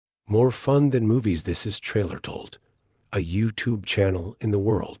More fun than movies, this is TrailerTold, a YouTube channel in the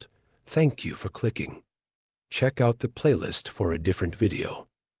world. Thank you for clicking. Check out the playlist for a different video.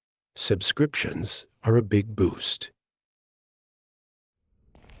 Subscriptions are a big boost.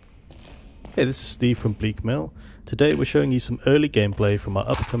 Hey, this is Steve from Bleak Mill. Today we're showing you some early gameplay from our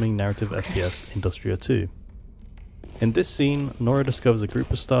upcoming narrative FPS, Industria 2. In this scene, Nora discovers a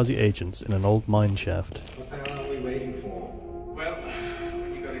group of Stasi agents in an old mine shaft. What the hell are we waiting for? Well,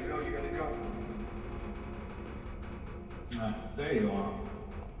 when you gotta go, you gotta go. There you are.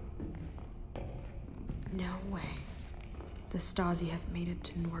 No way. The Stasi have made it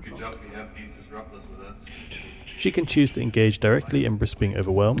to Nordwald. Good job we have these disruptors with us. She can choose to engage directly and risk being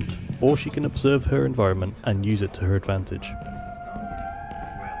overwhelmed, or she can observe her environment and use it to her advantage.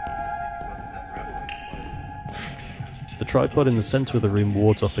 The tripod in the centre of the room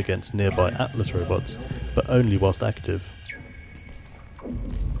wards off against nearby Atlas robots, but only whilst active.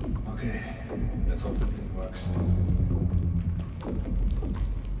 Okay, let's hope this thing works.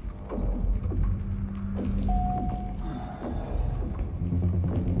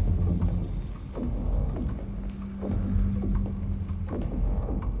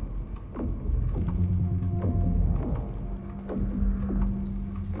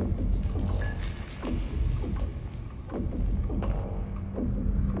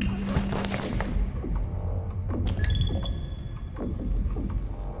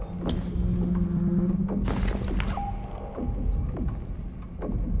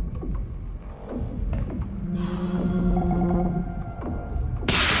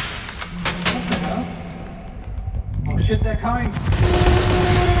 Shit, they're coming!